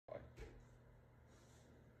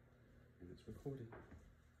It's recording.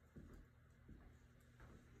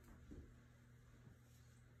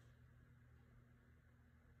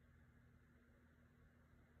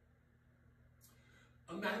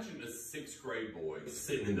 Imagine a 6th grade boy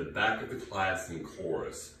sitting in the back of the class in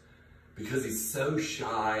chorus because he's so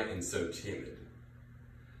shy and so timid.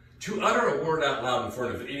 To utter a word out loud in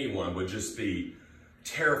front of anyone would just be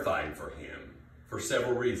terrifying for him for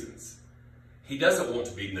several reasons. He doesn't want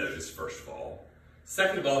to be noticed, first of all.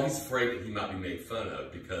 Second of all, he's afraid that he might be made fun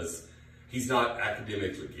of because he's not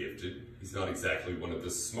academically gifted. He's not exactly one of the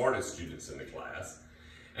smartest students in the class.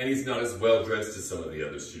 And he's not as well dressed as some of the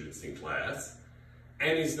other students in class.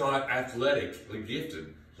 And he's not athletically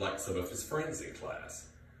gifted like some of his friends in class.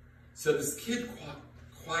 So this kid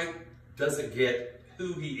quite doesn't get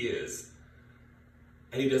who he is.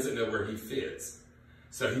 And he doesn't know where he fits.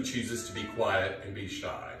 So he chooses to be quiet and be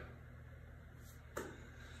shy.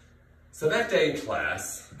 So that day in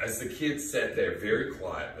class, as the kid sat there very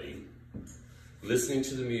quietly, listening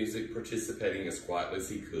to the music, participating as quietly as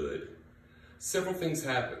he could, several things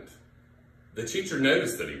happened. The teacher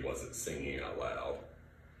noticed that he wasn't singing out loud.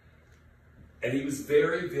 And he was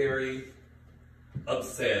very, very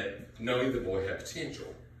upset knowing the boy had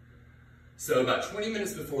potential. So about 20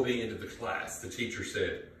 minutes before the end of the class, the teacher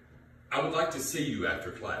said, "I would like to see you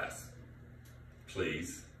after class,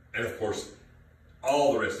 please." And of course,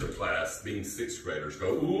 all the rest of the class, being 6th graders,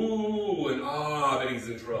 go, "Ooh," and "ah," that he's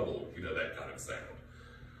in trouble. You know, that kind of sound.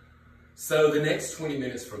 So the next 20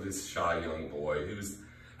 minutes for this shy young boy, who's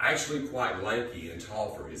actually quite lanky and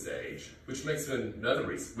tall for his age, which is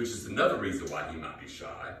another reason why he might be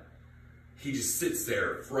shy. He just sits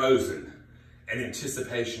there frozen in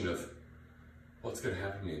anticipation of what's going to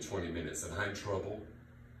happen to me in 20 minutes. Am I in trouble?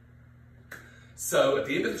 So at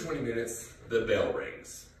the end of the 20 minutes, the bell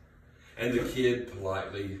rings. And the kid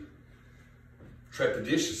politely,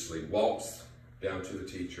 trepidatiously walks down to the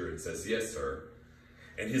teacher and says, "Yes, sir."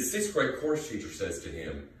 And his 6th grade chorus teacher says to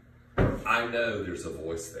him, "I know there's a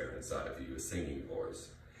voice there inside of you, a singing voice.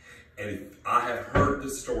 And I have heard the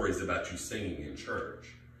stories about you singing in church.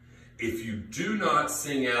 If you do not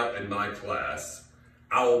sing out in my class,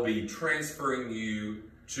 I will be transferring you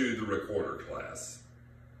to the recorder class."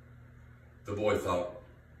 The boy thought,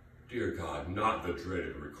 "Dear God, not the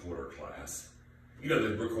dreaded recorder class." You know,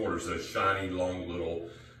 the recorders, those shiny, long, little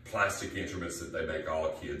plastic instruments that they make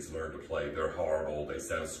all kids learn to play. They're horrible. They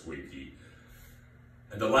sound squeaky.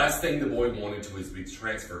 And the last thing the boy wanted to was be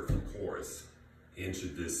transferred from chorus into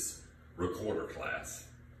this recorder class.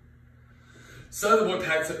 So the boy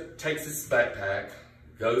takes his backpack,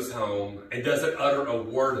 goes home, and doesn't utter a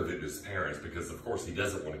word of it to his parents because, of course, he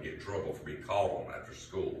doesn't want to get in trouble for being called on after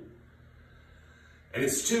school. And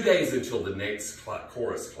it's 2 days until the next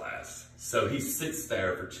chorus class. So he sits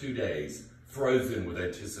there for 2 days, frozen with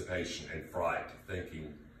anticipation and fright,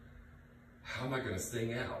 thinking, how am I going to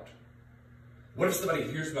sing out? What if somebody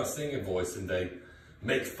hears my singing voice and they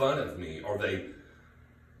make fun of me or they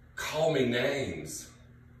call me names?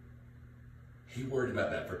 He worried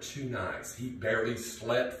about that for 2 nights. He barely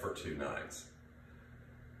slept for 2 nights.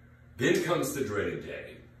 Then comes the dreaded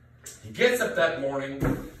day. He gets up that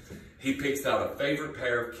morning. He picks out a favorite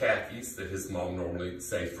pair of khakis that his mom normally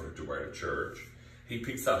saved for him to wear to church. He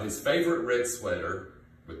picks out his favorite red sweater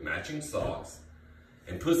with matching socks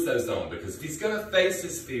and puts those on because if he's going to face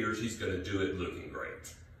his fears, he's going to do it looking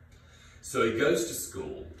great. So he goes to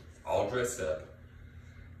school, all dressed up,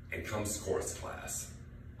 and comes to chorus class.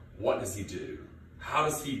 What does he do? How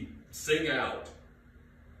does he sing out?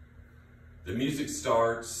 The music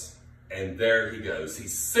starts, and there he goes. He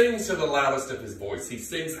sings to the loudest of his voice. He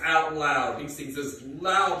sings out loud. He sings as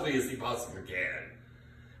loudly as he possibly can.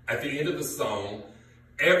 At the end of the song,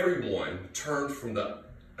 everyone turns from the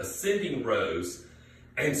ascending rows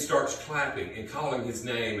and starts clapping and calling his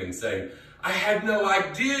name and saying, "I had no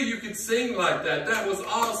idea you could sing like that. That was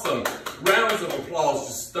awesome." Rounds of applause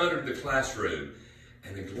just thundered the classroom,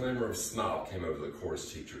 and a glimmer of smile came over the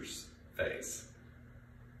chorus teacher's face.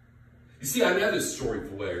 You see, I know this story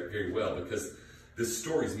very well because this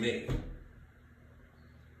story's me.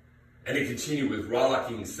 And it continued with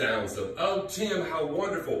rollicking sounds of, "Oh, Tim, how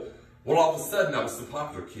wonderful." Well, all of a sudden, I was the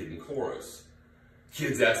popular kid in chorus.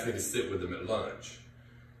 Kids asked me to sit with them at lunch.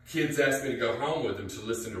 Kids asked me to go home with them to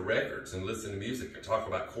listen to records and listen to music and talk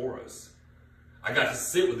about chorus. I got to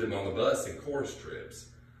sit with them on the bus in chorus trips.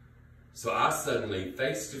 So I suddenly,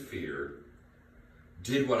 faced to fear,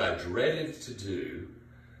 did what I dreaded to do,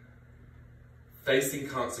 facing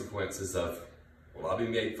consequences of, will I be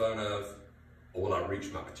made fun of, or will I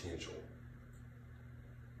reach my potential?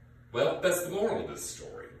 Well, that's the moral of this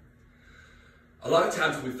story. A lot of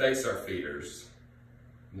times we face our fears,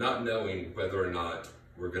 not knowing whether or not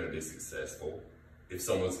we're going to be successful, if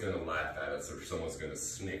someone's going to laugh at us or if someone's going to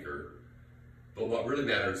snicker. But what really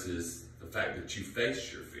matters is the fact that you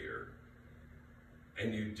faced your fear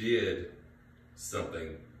and you did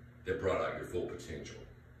something that brought out your full potential.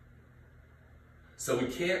 So we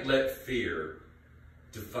can't let fear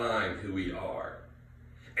define who we are.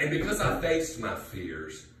 And because I faced my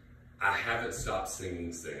fears, I haven't stopped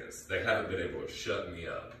singing since. They haven't been able to shut me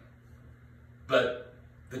up. But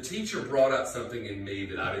the teacher brought out something in me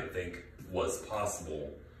that I didn't think was possible,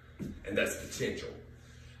 and that's potential.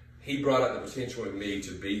 He brought out the potential in me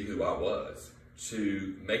to be who I was,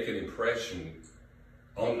 to make an impression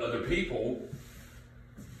on other people,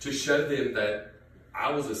 to show them that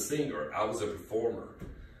I was a singer, I was a performer.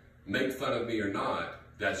 Make fun of me or not,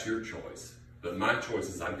 that's your choice. But my choice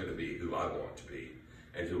is I'm going to be who I want to be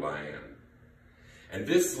and who I am. And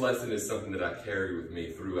this lesson is something that I carry with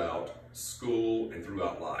me throughout school and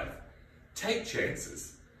throughout life. Take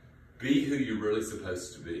chances. Be who you're really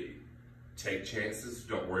supposed to be. Take chances.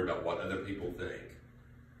 Don't worry about what other people think.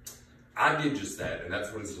 I did just that, and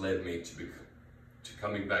that's what has led me to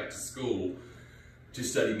coming back to school to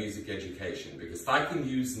study music education. Because if I can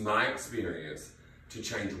use my experience to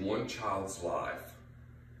change one child's life,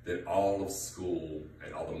 then all of school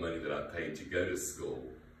and all the money that I paid to go to school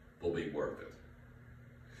will be worth it.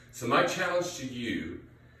 So my challenge to you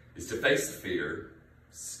is to face the fear,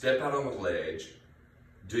 step out on the ledge,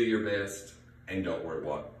 do your best, and don't worry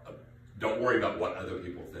about what other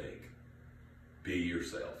people think. Be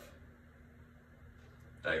yourself.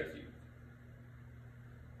 Thank you.